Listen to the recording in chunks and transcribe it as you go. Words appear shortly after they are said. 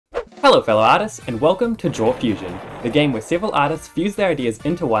Hello fellow artists, and welcome to DRAWFUSION, the game where several artists fuse their ideas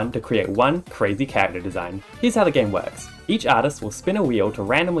into one to create one crazy character design. Here's how the game works. Each artist will spin a wheel to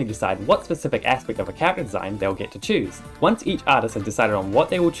randomly decide what specific aspect of a character design they'll get to choose. Once each artist has decided on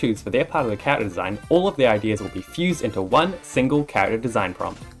what they will choose for their part of the character design, all of their ideas will be fused into one single character design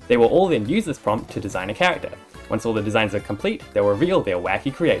prompt. They will all then use this prompt to design a character. Once all the designs are complete, they'll reveal their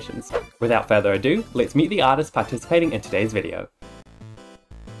wacky creations. Without further ado, let's meet the artists participating in today's video.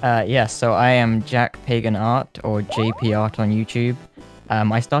 So I am Jack Pagan Art, or JP Art on YouTube.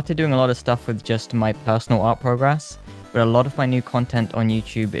 I started doing a lot of stuff with just my personal art progress, but a lot of my new content on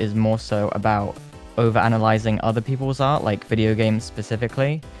YouTube is more so about overanalyzing other people's art, like video games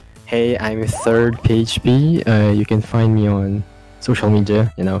specifically. Hey, I'm Thirdphp. You can find me on social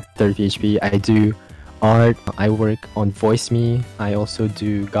media, Thirdphp. I do art, I work on VoiceMe, I also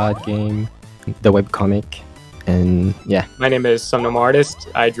do God Game, the webcomic. And yeah. My name is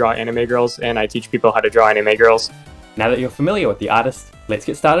SomeNormalArtist. I draw anime girls and I teach people how to draw anime girls. Now that you're familiar with the artist, let's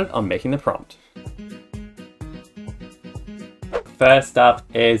get started on making the prompt. First up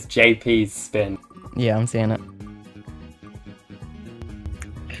is JP's spin. Yeah, I'm seeing it.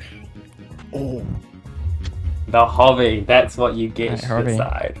 Oh. The hobby, that's what you get to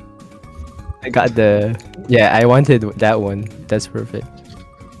decide. I got I wanted that one. That's perfect.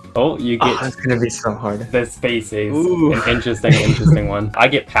 Oh, you get it's gonna be so hard. the species. Ooh. An interesting one. I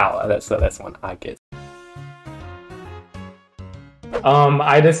get power, that's one I get.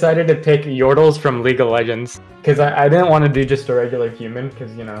 I decided to pick Yordles from League of Legends because I didn't want to do just a regular human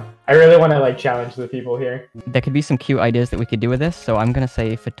because I really want to challenge the people here. There could be some cute ideas that we could do with this, so I'm gonna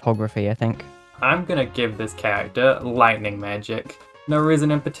say photography, I think. I'm gonna give this character lightning magic. No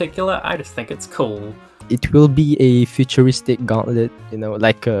reason in particular, I just think it's cool. It will be a futuristic gauntlet,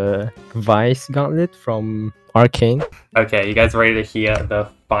 like a Vice gauntlet from Arcane. Okay, you guys ready to hear the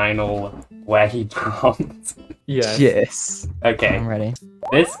final wacky prompt? Yes. Okay. I'm ready.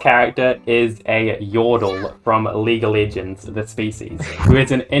 This character is a Yordle from League of Legends, the species, who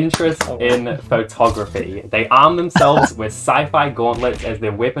has an interest in photography. They arm themselves with sci-fi gauntlets as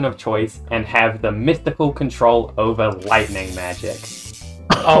their weapon of choice and have the mystical control over lightning magic.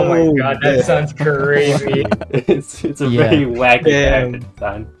 Oh my god, that sounds crazy. It's a very wacky character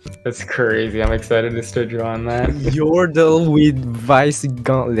design. That's crazy. I'm excited to start drawing that. Yordle with Vice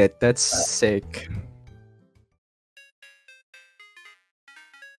gauntlet. That's sick.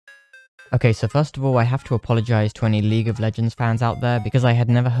 Okay, so first of all, I have to apologize to any League of Legends fans out there because I had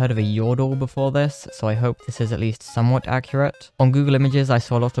never heard of a Yordle before this, so I hope this is at least somewhat accurate. On Google Images, I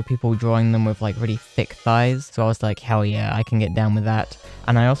saw a lot of people drawing them with really thick thighs, so I was like, hell yeah, I can get down with that.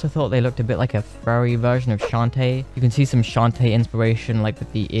 And I also thought they looked a bit like a furry version of Shantae. You can see some Shantae inspiration with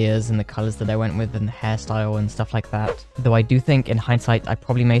the ears and the colors that I went with and the hairstyle and stuff like that. Though I do think in hindsight, I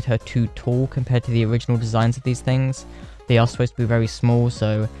probably made her too tall compared to the original designs of these things. They are supposed to be very small,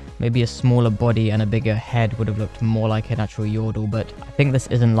 so maybe a smaller body and a bigger head would have looked more like a natural Yordle, but I think this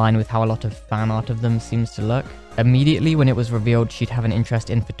is in line with how a lot of fan art of them seems to look. Immediately when it was revealed she'd have an interest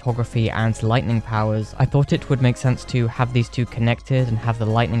in photography and lightning powers, I thought it would make sense to have these two connected and have the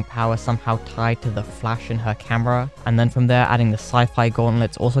lightning power somehow tied to the flash in her camera, and then from there adding the sci-fi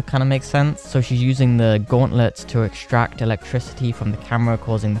gauntlets also kind of makes sense. So she's using the gauntlets to extract electricity from the camera,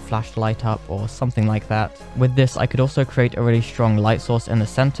 causing the flash to light up or something like that. With this I could also create a really strong light source in the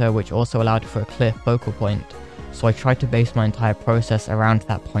center, which also allowed for a clear focal point. So I tried to base my entire process around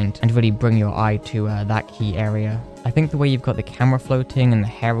that point and really bring your eye to that key area. I think the way you've got the camera floating and the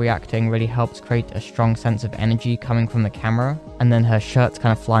hair reacting really helps create a strong sense of energy coming from the camera. And then her shirt's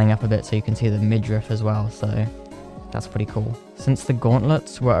kind of flying up a bit so you can see the midriff as well, so that's pretty cool. Since the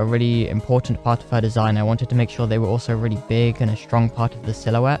gauntlets were a really important part of her design, I wanted to make sure they were also really big and a strong part of the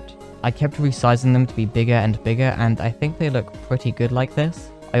silhouette. I kept resizing them to be bigger and bigger, and I think they look pretty good like this.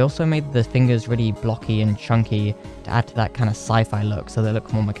 I also made the fingers really blocky and chunky to add to that kind of sci-fi look so they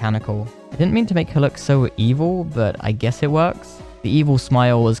look more mechanical. I didn't mean to make her look so evil, but I guess it works. The evil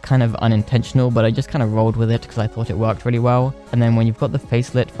smile was kind of unintentional, but I just kind of rolled with it because I thought it worked really well. And then when you've got the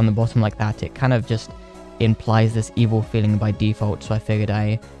facelet from the bottom like that, it kind of just implies this evil feeling by default, so I figured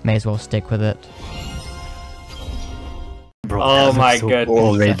I may as well stick with it. Bro, oh my goodness.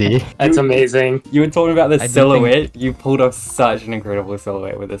 Already. That's amazing. You were talking about the silhouette. You pulled off such an incredible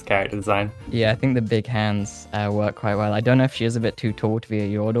silhouette with this character design. Yeah, I think the big hands work quite well. I don't know if she is a bit too tall to be a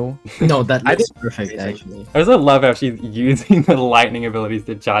Yordle. No, that's perfect actually. I also love how she's using the lightning abilities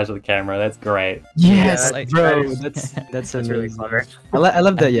to charge the camera. That's great. Yes, Yeah, bro. That's really clever. I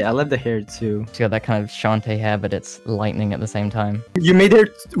love that. Yeah, I love the hair too. She's got that kind of Shantae hair, but it's lightning at the same time. You made her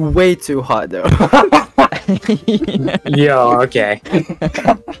way too hot though. Yo, okay.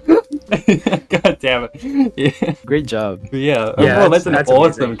 God damn it. Yeah. Great job. Yeah. Yeah, Overall, that's an that's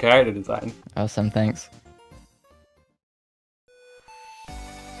awesome amazing. character design. Awesome, thanks.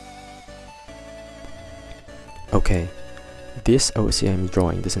 Okay, this OCM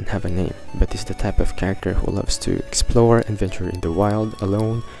drawing doesn't have a name, but is the type of character who loves to explore and venture in the wild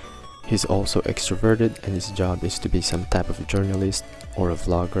alone. He's also extroverted and his job is to be some type of journalist or a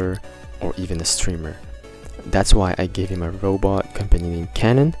vlogger or even a streamer. That's why I gave him a robot company named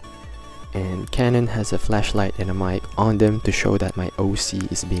Canon, and Canon has a flashlight and a mic on them to show that my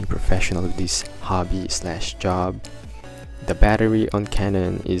OC is being professional with this hobby slash job. The battery on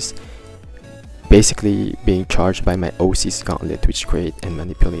Canon is basically being charged by my OC's gauntlet, which create and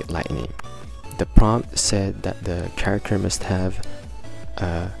manipulate lightning. The prompt said that the character must have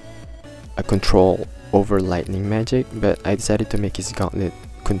a control over lightning magic, but I decided to make his gauntlet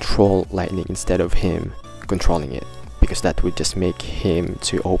control lightning instead of him controlling it, because that would just make him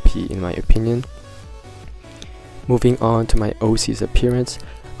too OP in my opinion. Moving on to my OC's appearance,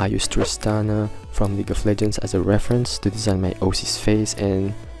 I used Tristana from League of Legends as a reference to design my OC's face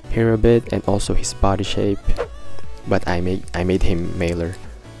and hair a bit, and also his body shape, but I made him mailer.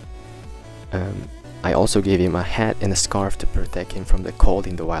 I also gave him a hat and a scarf to protect him from the cold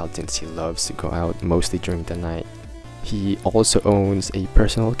in the wild, since he loves to go out mostly during the night. He also owns a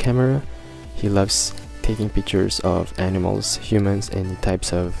personal camera. He loves taking pictures of animals, humans, any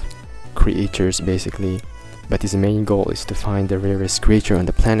types of creatures basically, but his main goal is to find the rarest creature on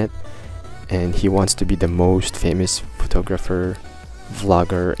the planet, and he wants to be the most famous photographer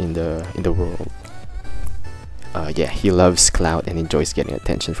vlogger in the world. Yeah, he loves clout and enjoys getting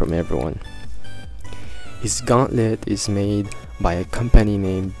attention from everyone. His gauntlet is made by a company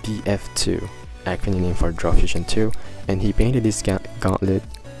named DF2, acronym name for DRAWFUSION 2, and he painted his gauntlet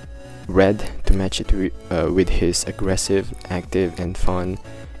red to match it with his aggressive, active, and fun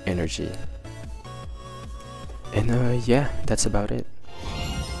energy. And yeah, that's about it.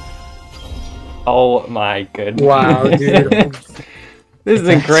 Oh my goodness. Wow, dude. This is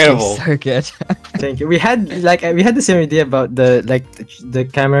incredible. So good. Thank you. We had the same idea about the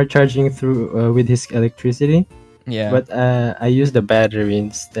camera charging through with his electricity, Yeah, but I used the battery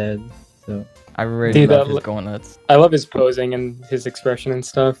instead. So I really Dude, love that his gauntlets. I love his posing and his expression and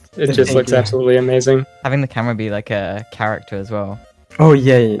stuff. It just Thank looks you. absolutely amazing. Having the camera be like a character as well. oh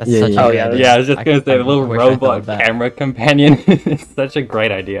yeah, That's yeah, such yeah. a Oh, good yeah, idea. Yeah, I was just gonna say, the little wish I thought robot of that. camera companion is such a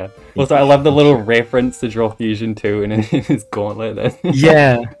great idea. Also, I love the little reference to DrawFusion 2 in his gauntlet.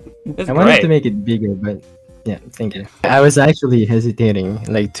 Yeah, It's I wanted great. to make it bigger, but yeah, thank you. I was actually hesitating,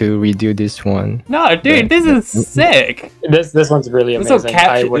 like, to redo this one. No, dude, this is sick. This one's really It also, amazing.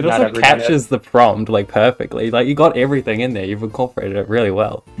 I would it not also have redone it. captures the prompt like perfectly. Like, you got everything in there. You've incorporated it really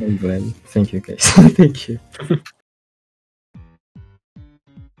well. I'm glad. Thank you, guys. Thank you.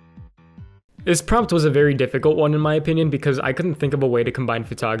 This prompt was a very difficult one in my opinion because I couldn't think of a way to combine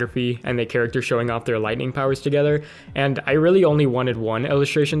photography and the character showing off their lightning powers together, and I really only wanted one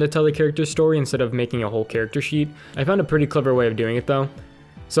illustration to tell the character's story instead of making a whole character sheet. I found a pretty clever way of doing it though.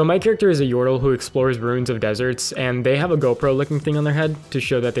 So my character is a Yordle who explores ruins of deserts, and they have a GoPro looking thing on their head to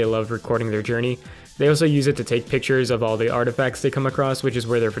show that they love recording their journey. They also use it to take pictures of all the artifacts they come across, which is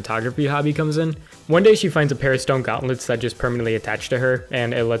where their photography hobby comes in. One day she finds a pair of stone gauntlets that just permanently attach to her,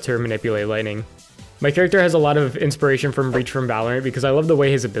 and it lets her manipulate lightning. My character has a lot of inspiration from Breach from Valorant because I love the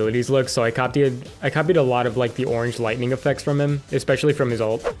way his abilities look, so I copied a lot of like the orange lightning effects from him, especially from his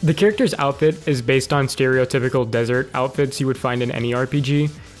ult. The character's outfit is based on stereotypical desert outfits you would find in any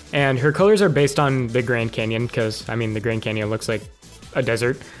RPG, and her colors are based on the Grand Canyon because, I mean, the Grand Canyon looks like a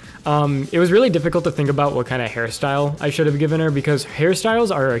desert. It was really difficult to think about what kind of hairstyle I should have given her because hairstyles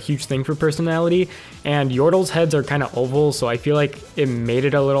are a huge thing for personality, and Yordle's heads are kind of oval, so I feel like it made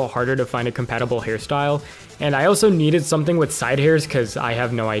it a little harder to find a compatible hairstyle. And I also needed something with side hairs because I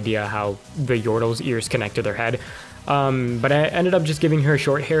have no idea how the Yordle's ears connect to their head. But I ended up just giving her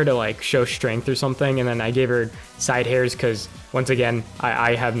short hair to like show strength or something, and then I gave her side hairs because, once again,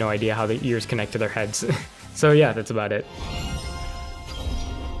 I have no idea how the ears connect to their heads. So yeah, that's about it.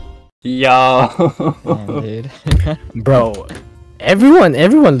 Yo. Damn, dude. Bro, everyone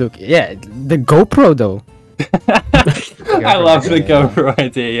look. Yeah, the GoPro though. I love the GoPro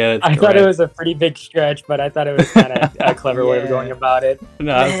idea. Yeah, it's I great. thought it was a pretty big stretch, but I thought it was kind of a clever way of going about it.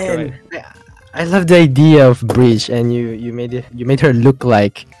 No, that's great. Man, I love the idea of Breach, and you made her look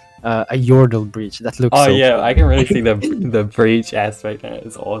like a Yordle Breach. That looks Oh so yeah, cool. I can really see the breach aspect in it.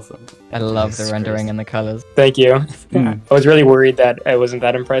 It's awesome. I love the Jesus rendering Christ. and the colors. Thank you. Mm. I was really worried that it wasn't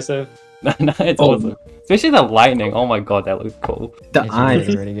that impressive. No, it's Oh. awesome. Especially the lightning. Oh my god, that looks cool. The It's eyes,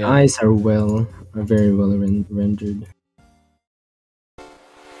 really, really good. eyes are very well rendered.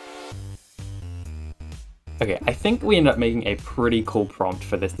 Okay, I think we ended up making a pretty cool prompt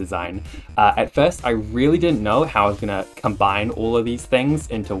for this design. At first, I really didn't know how I was gonna combine all of these things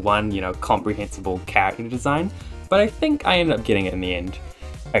into one, comprehensible character design, but I think I ended up getting it in the end.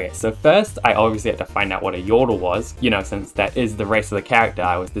 Okay, so first, I obviously had to find out what a yordle was, since that is the race of the character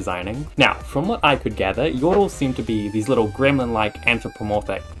I was designing. Now, from what I could gather, yordles seem to be these little gremlin-like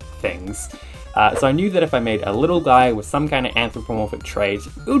anthropomorphic things. So I knew that if I made a little guy with some kind of anthropomorphic trait,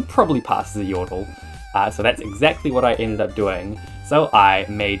 it would probably pass as a yordle. So that's exactly what I ended up doing. So I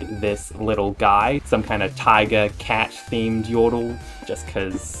made this little guy, some kind of tiger cat themed yordle, just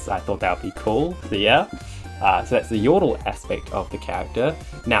because I thought that would be cool. So yeah. So that's the yordle aspect of the character.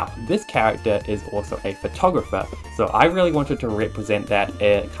 Now, this character is also a photographer, so I really wanted to represent that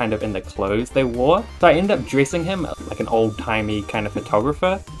kind of in the clothes they wore. So I ended up dressing him like an old-timey kind of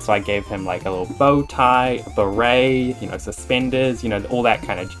photographer. So I gave him like a little bow tie, a beret, suspenders, all that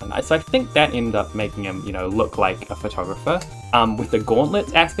kind of junk. So I think that ended up making him, look like a photographer. With the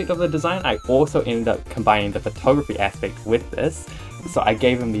gauntlets aspect of the design, I also ended up combining the photography aspect with this. So I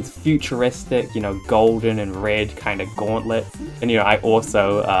gave him these futuristic, golden and red kind of gauntlets. And, I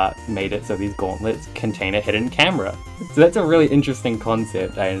also made it so these gauntlets contain a hidden camera. So that's a really interesting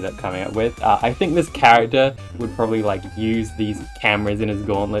concept I ended up coming up with. I think this character would probably use these cameras in his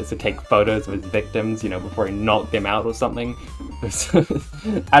gauntlets to take photos of his victims, before he knocked them out or something.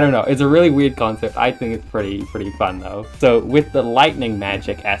 I don't know, it's a really weird concept. I think it's pretty fun though. So with the lightning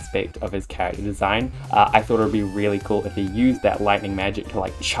magic aspect of his character design, I thought it would be really cool if he used that lightning magic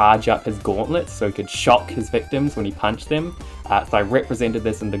to charge up his gauntlets so he could shock his victims when he punched them. So I represented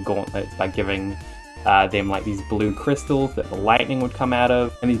this in the gauntlets by giving them these blue crystals that the lightning would come out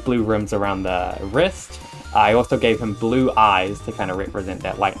of, and these blue rims around the wrist. I also gave him blue eyes to kind of represent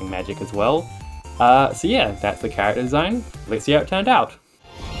that lightning magic as well. So yeah, that's the character design. Let's see how it turned out.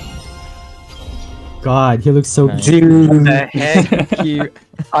 God, he looks so Dude, what the heck, cute.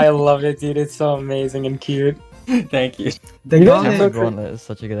 I love it, dude. It's so amazing and cute. Thank you. The Gauntlet is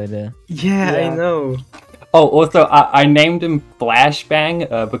such a good idea. Yeah, I know. Oh, also, I named him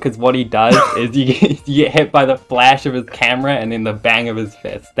Flashbang because what he does is you get hit by the flash of his camera and then the bang of his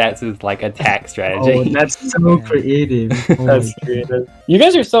fist. That's his attack strategy. Oh, that's so creative. Oh That's creative. You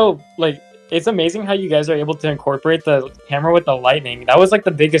guys are so it's amazing how you guys are able to incorporate the camera with the lightning. That was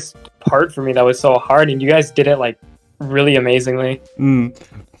the biggest part for me that was so hard, and you guys did it really amazingly.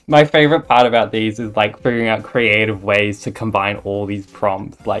 My favorite part about these is figuring out creative ways to combine all these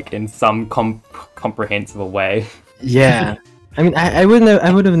prompts in some comprehensible way. Yeah. I mean, I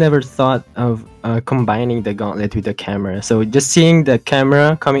would have never thought of combining the gauntlet with the camera. So just seeing the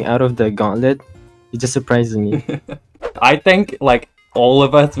camera coming out of the gauntlet, it just surprises me. I think all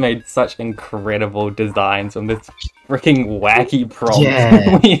of us made such incredible designs on this freaking wacky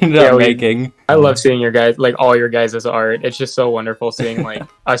prompt we ended up making. I love seeing your guys, all your guys' art. It's just so wonderful seeing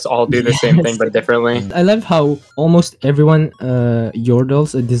us all do the same thing but differently. I love how almost everyone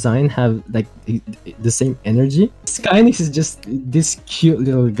Yordle's design have the same energy. Skynix is just this cute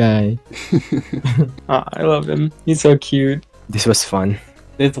little guy. I love him. He's so cute. This was fun.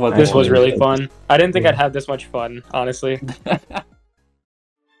 This was really fun. I didn't think I'd have this much fun, honestly.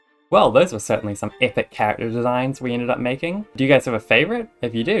 Well, those were certainly some epic character designs we ended up making. Do you guys have a favorite?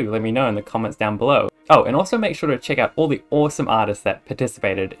 If you do, let me know in the comments down below. Oh, and also make sure to check out all the awesome artists that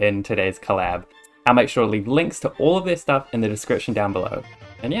participated in today's collab. I'll make sure to leave links to all of their stuff in the description down below.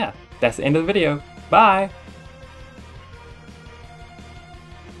 And yeah, that's the end of the video. Bye!